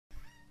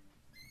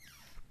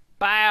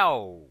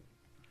Bow!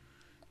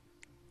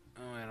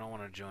 Oh, I don't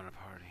want to join a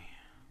party.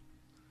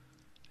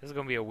 This is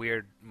gonna be a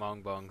weird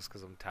Mung Bungs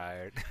because I'm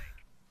tired.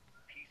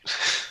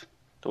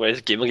 The way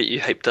this game will get you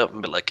hyped up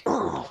and be like,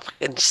 oh,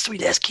 fucking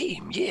sweet ass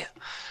game, yeah.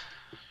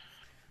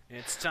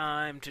 It's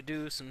time to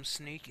do some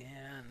sneaking,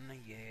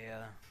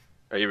 yeah.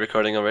 Are you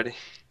recording already?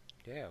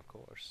 Yeah, of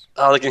course.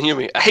 Oh, they can hear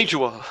me. I hate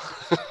you all.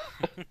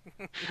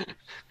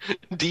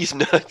 These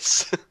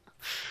nuts.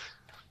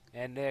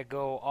 And there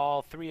go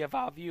all three of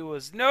our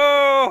viewers.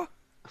 No!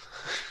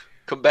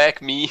 Come back,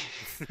 me.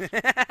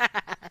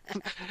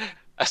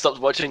 I stopped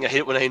watching. I hate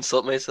it when I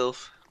insult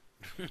myself.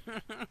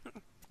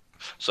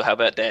 So how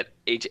about that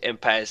Age of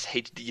Empires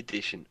HD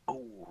edition?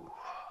 Oh,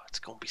 it's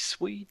gonna be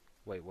sweet.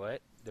 Wait,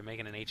 what? They're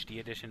making an HD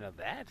edition of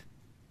that?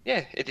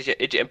 Yeah,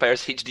 Age of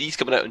Empires HD is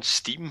coming out on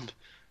Steam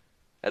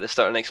at the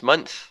start of next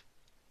month.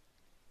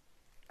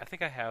 I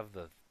think I have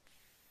the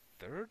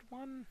third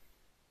one.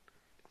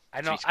 I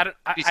know. I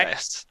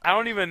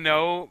don't even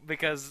know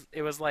because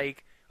it was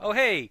like, oh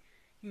hey, you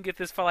can get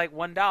this for like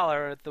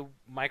 $1 at the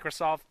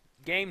Microsoft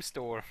Game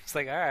Store. It's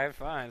like, all right,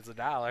 fine, it's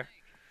 $1.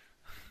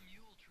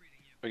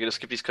 We're gonna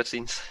skip these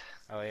cutscenes.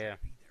 Oh yeah,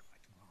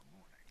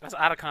 that's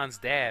Otacon's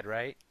dad,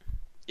 right?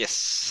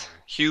 Yes,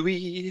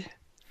 Huey.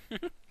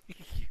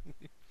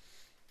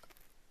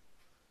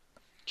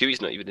 Huey's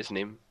not even his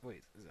name.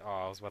 Wait, oh,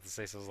 I was about to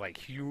say so. It was like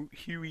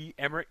Huey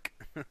Emmerich.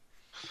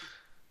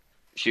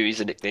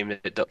 Huey's a nickname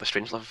that Dr.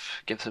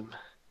 Strangelove gives him.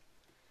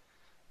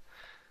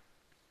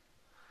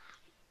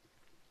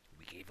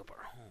 We gave up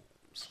our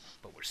homes,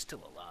 but we're still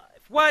alive.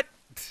 What?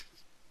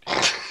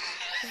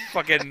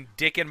 Fucking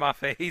dick in my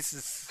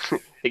face.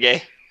 Hey,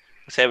 gay.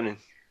 What's happening?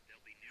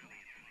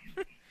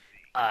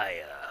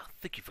 I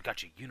think you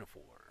forgot your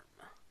uniform.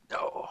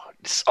 No,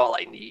 this is all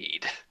I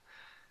need.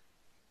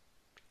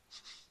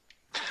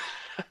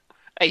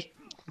 Hey.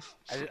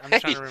 I'm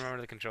trying to remember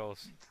the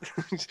controls.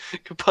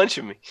 You're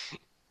punching me.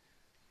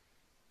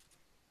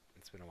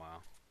 It's been a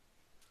while.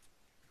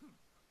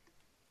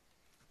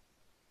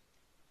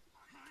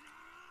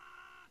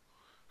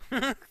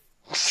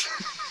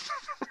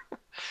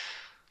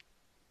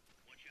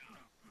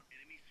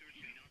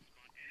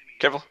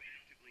 Careful.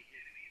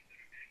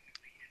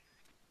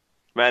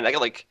 Man, I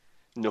got like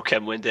no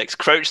camo index.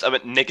 Crouched, I'm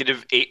at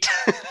 -8.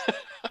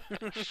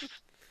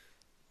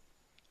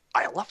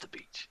 I love the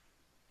beach.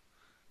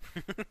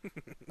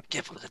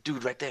 Careful, there's a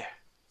dude right there.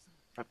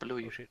 Right below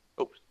you. Oh shit.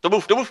 Oh, don't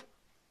move, don't move.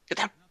 Get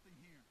down.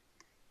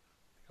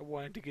 I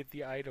wanted to get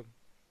the item.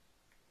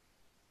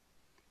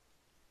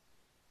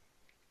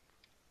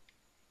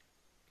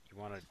 You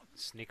want to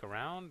sneak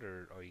around,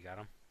 or oh, you got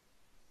him?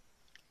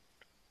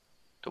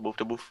 Don't move,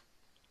 don't move.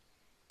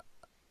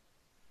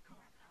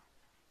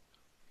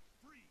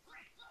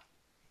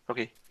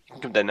 Okay, you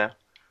can come down now.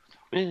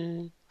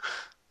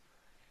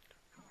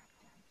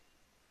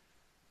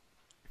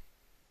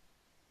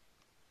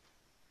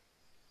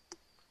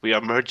 We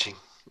are merging.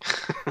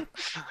 Look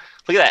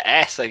at that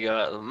ass I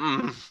got.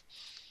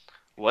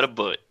 What a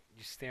butt.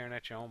 You staring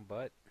at your own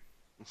butt?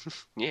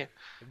 Yeah.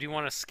 Do you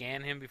want to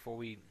scan him before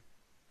we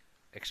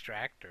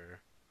extract,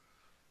 or?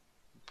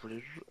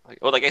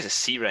 Oh, that guy's a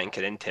C rank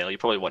in Intel. You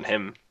probably want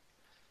him.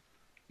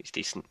 He's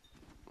decent.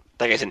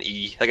 That guy's an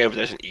E. That guy over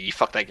there's an E.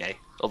 Fuck that guy.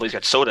 Although he's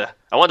got soda.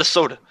 I want the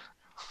soda.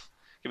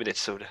 Give me that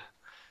soda.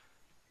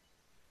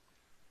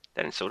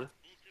 That ain't soda.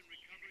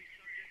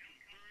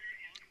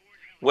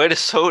 Where the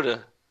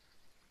soda?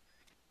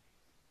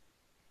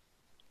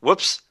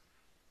 Whoops.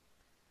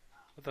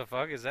 What the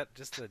fuck? Is that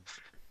just a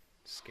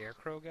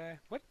scarecrow guy?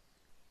 What?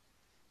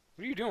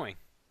 What are you doing?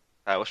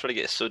 I was trying to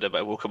get a soda, but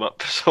I woke him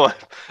up, so I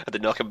had to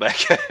knock him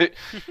back out.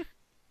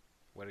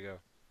 Where'd it go?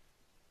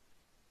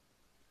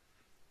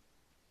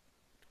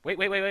 Wait.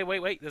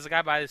 There's a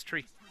guy by this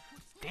tree.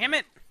 Damn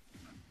it!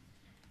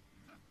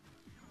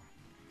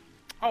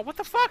 Oh, what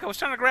the fuck? I was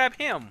trying to grab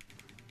him.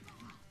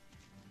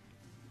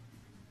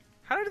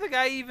 How did the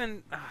guy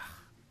even...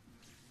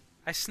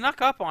 I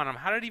snuck up on him.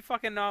 How did he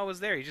fucking know I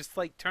was there? He just,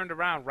 like, turned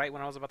around right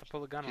when I was about to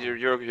pull the gun on him.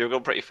 You're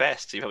going pretty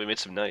fast, so you probably made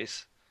some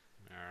noise.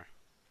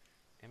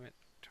 Damn it.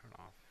 Turn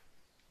off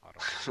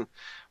auto.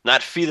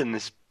 Not feeling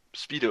this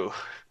speedo.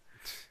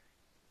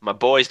 My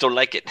boys don't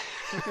like it.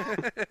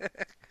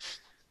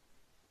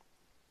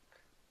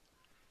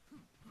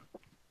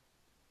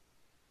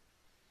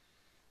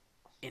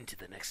 Into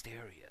the next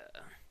area.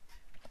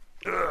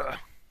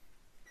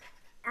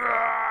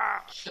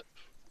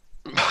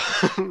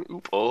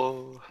 Oop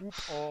oh.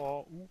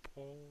 Oop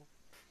oh.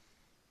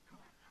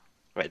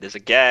 Right, there's a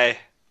guy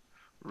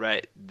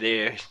right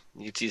there.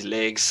 You can see his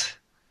legs.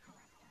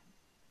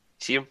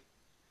 See him?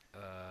 I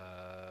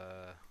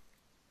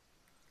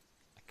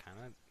kind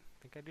of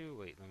think I do.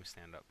 Wait, let me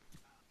stand up.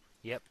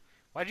 Yep.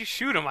 Why'd you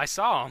shoot him? I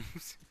saw him.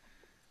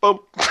 Boom.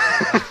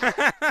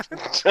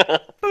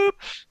 Boop.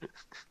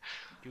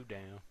 You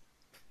down.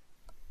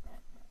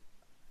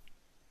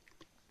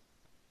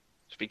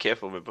 Just be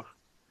careful, remember?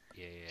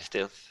 Yeah.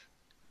 Stealth.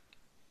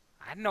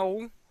 I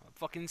know.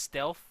 Fucking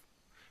stealth.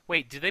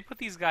 Wait, did they put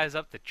these guys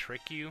up to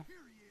trick you?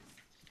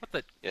 What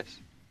the? Yes.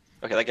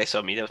 Okay, that guy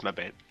saw me. That was my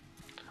bad.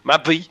 My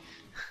boy.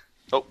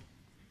 Oh,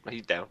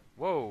 he's down.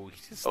 Whoa,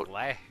 he just Oh,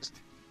 lagged.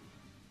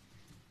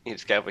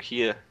 this guy over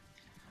here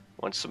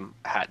wants some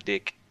hot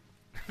dick.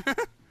 We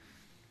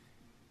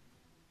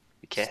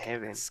can't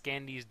have him.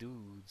 Scan these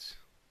dudes.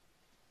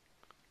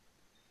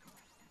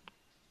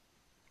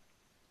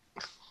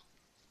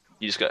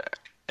 You just got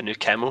a new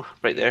camo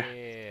right there.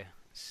 Yeah.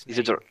 These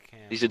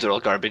dudes are all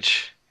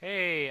garbage.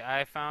 Hey,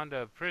 I found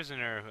a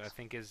prisoner who I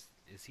think is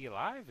he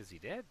alive? Is he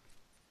dead?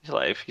 He's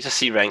alive. He's a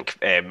C rank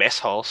mess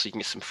hall, so you can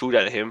get some food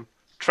out of him.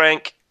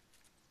 Trank.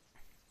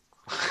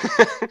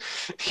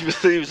 he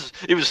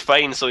was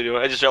fine, so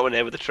I just shot one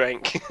head with a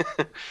trank.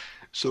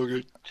 So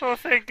good. Oh,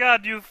 thank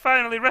God you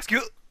finally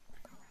rescued.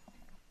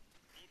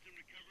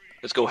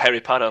 Let's go Harry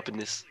Potter up in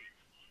this.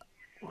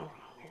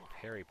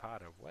 Harry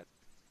Potter, what?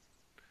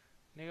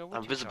 Nigga, what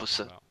I'm you visible, talking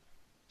sir. about?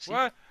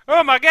 What?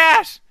 Oh my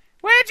gosh!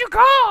 Where'd you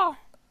go?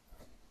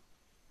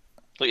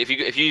 Look, if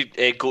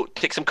you go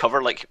take some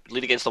cover, like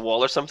lean against the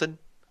wall or something.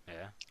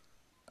 Yeah.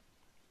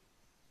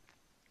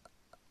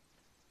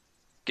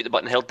 Get the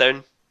button held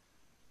down.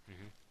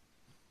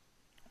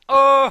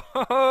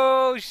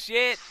 Oh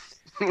shit!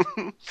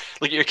 Look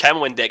at your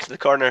camo index in the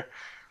corner.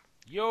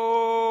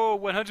 Yo,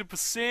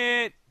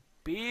 100%,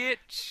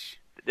 bitch.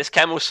 This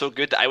camo's so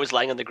good that I was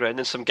lying on the ground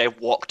and some guy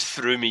walked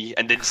through me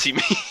and didn't see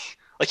me.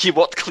 Like he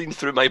walked clean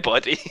through my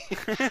body.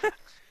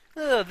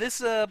 This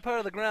part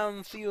of the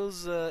ground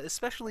feels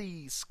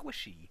especially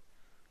squishy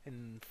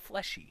and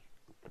fleshy.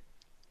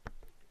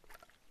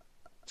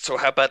 So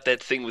how about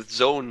that thing with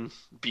Zone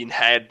being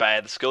hired by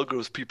the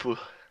Skullgirls people?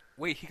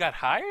 Wait, he got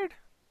hired?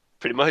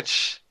 Pretty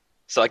much.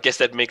 So I guess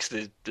that makes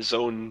the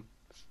Zone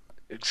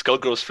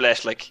Skullgirls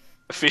flesh like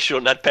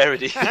official, not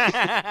parody.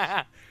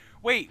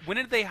 Wait, when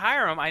did they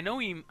hire him? I know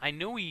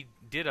he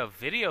did a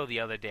video the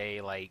other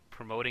day, like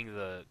promoting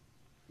the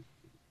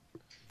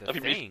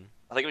thing.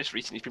 I think it was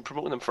recent. He's been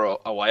promoting them for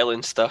a while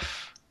and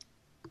stuff.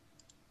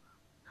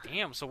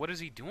 Damn. So what is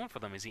he doing for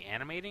them? Is he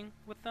animating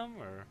with them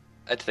or?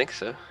 I think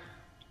so.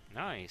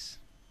 Nice.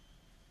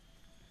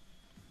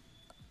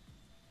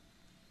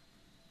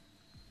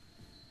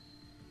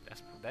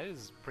 That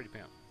is pretty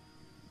pimp.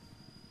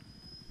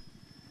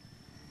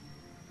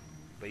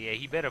 But yeah,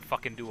 he better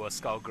fucking do a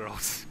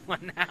Skullgirls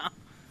one now.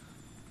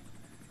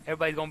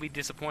 Everybody's gonna be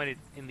disappointed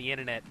in the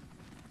internet.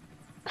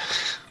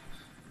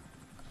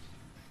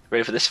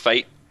 Ready for this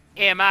fight?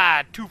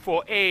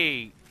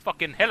 MI-248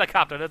 fucking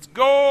helicopter, let's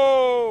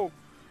go!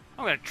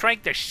 I'm gonna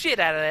trank the shit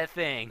out of that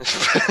thing.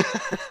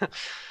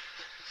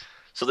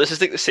 So this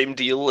is like the same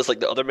deal as like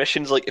the other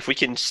missions. Like if we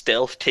can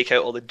stealth take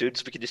out all the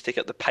dudes, we can just take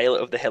out the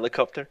pilot of the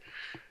helicopter.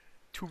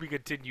 To be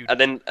continued. And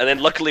then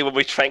luckily when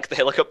we trank the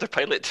helicopter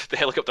pilot, the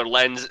helicopter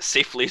lands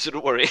safely, so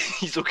don't worry,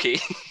 he's okay.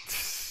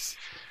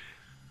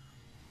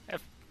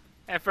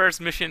 That first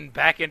mission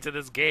back into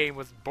this game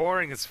was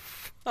boring as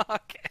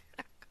fuck.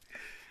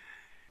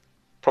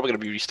 Probably going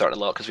to be restarting a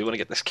lot because we want to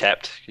get this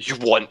capped. Because you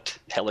want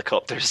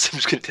helicopters, I'm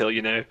just going to tell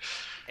you now.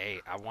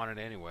 Hey, I want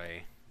it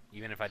anyway.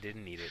 Even if I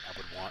didn't need it, I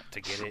would want to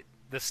get it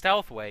the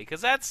stealth way,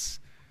 because that's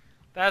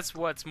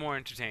what's more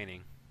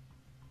entertaining.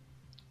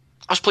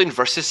 I was playing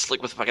Versus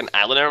like with fucking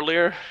Alan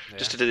earlier,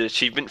 just to do the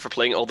achievement for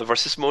playing all the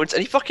Versus modes,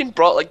 and he fucking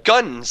brought like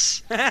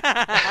guns.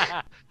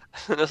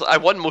 And I, I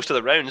won most of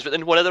the rounds, but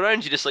then one of the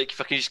rounds you just like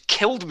fucking just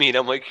killed me, and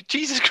I'm like,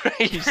 Jesus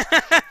Christ!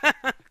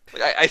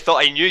 Like, I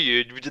thought I knew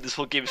you. We did this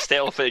whole game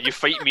stealth, and you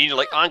fight me, and you're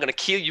like, oh, I'm gonna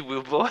kill you,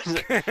 Wilbo.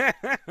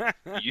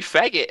 You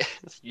faggot!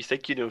 You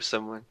think you know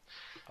someone?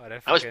 Oh,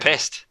 I was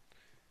pissed.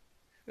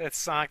 That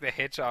Sonic the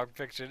Hedgehog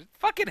picture,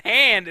 fucking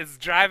hand is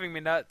driving me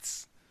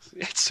nuts.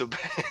 It's so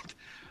bad.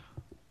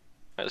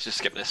 Right, let's just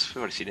skip this. We've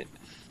already seen it.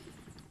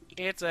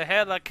 It's a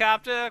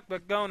helicopter, we're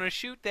gonna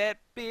shoot that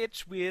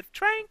bitch with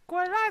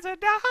tranquilizer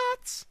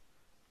dots.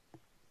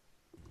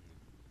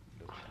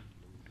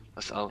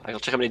 I'll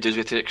check how many dudes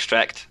we have to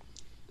extract.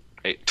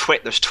 Right,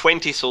 there's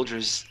 20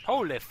 soldiers.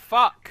 Holy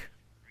fuck.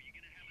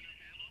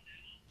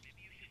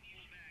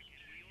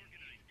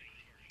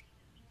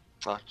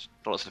 Oh,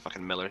 don't listen to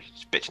fucking Miller.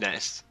 He's bitching at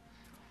us.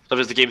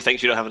 Sometimes the game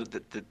thinks you don't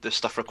have the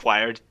stuff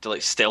required to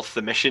like stealth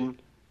the mission.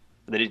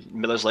 And then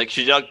Miller's like,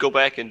 should you not go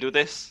back and do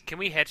this? Can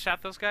we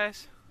headshot those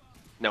guys?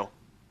 No.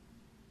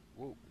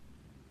 Whoa.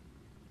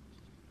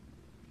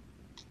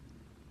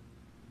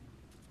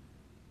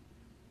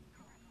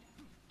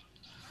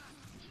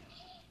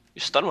 You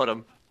stun with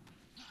him.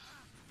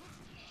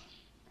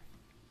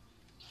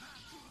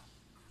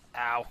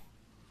 Ow.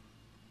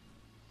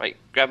 Right,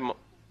 grab him.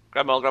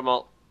 Grab them all, grab them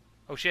all.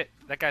 Oh shit,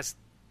 that guy's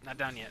not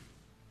done yet.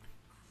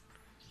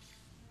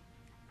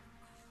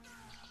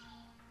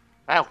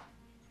 Ow.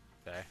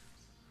 Okay.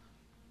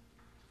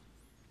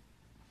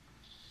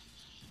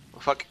 Oh,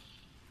 fuck.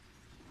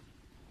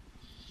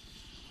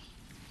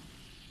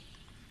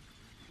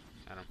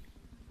 Got him.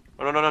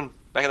 Run.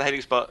 Back in the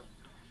hiding spot.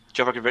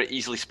 Chopper can very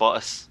easily spot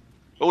us.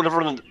 Oh, never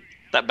run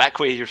that back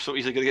way. You're so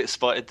easily going to get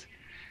spotted.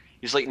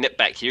 You just like nip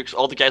back here because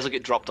all the guys will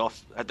get dropped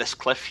off at this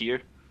cliff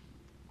here.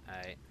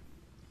 Alright.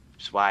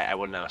 Which is why I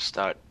will now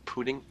start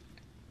putting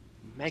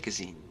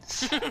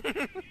magazines.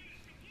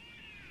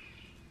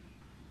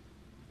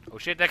 Oh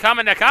shit, they're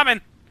coming, they're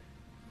coming!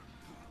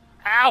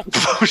 Ow!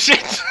 Oh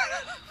shit!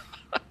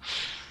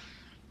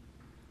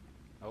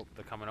 Oh,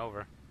 they're coming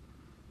over.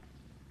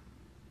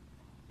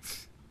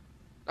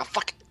 Oh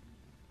fuck!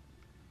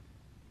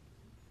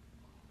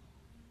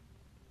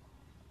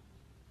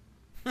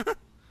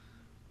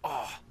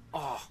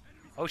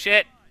 Oh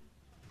shit!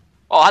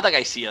 Oh, how'd that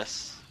guy see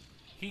us?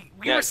 We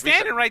were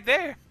standing right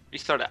there. We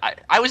started.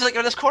 I was like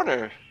in this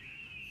corner.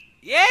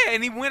 Yeah,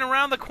 and he went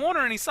around the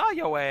corner and he saw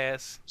your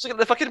ass. Just look at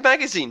the fucking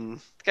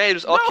magazine. The guy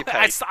was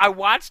occupied. I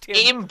watched him.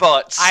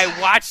 Aimbots. I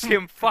watched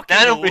him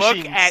fucking look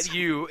at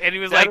you, and he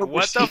was like,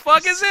 "What the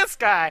fuck is this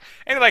guy?"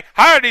 And he's like,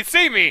 "How did he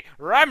see me?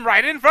 I'm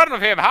right in front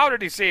of him. How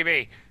did he see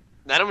me?"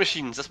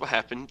 Nanomachines. That's what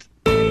happened.